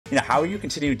how are you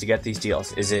continuing to get these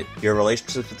deals? Is it your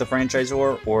relationships with the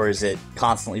franchisor, or is it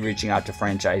constantly reaching out to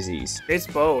franchisees? It's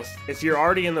both. If you're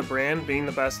already in the brand, being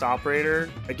the best operator,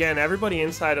 again, everybody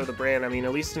inside of the brand, I mean,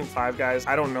 at least in Five Guys,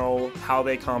 I don't know how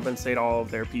they compensate all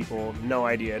of their people. No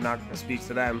idea. Not going to speak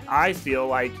to them. I feel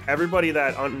like everybody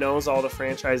that knows all the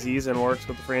franchisees and works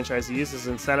with the franchisees is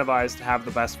incentivized to have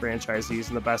the best franchisees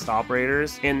and the best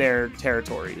operators in their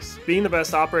territories. Being the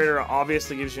best operator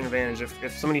obviously gives you an advantage.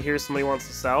 If somebody hears somebody wants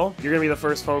to sell, you're going to be the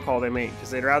first phone call they make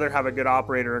because they'd rather have a good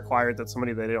operator acquired than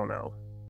somebody they don't know.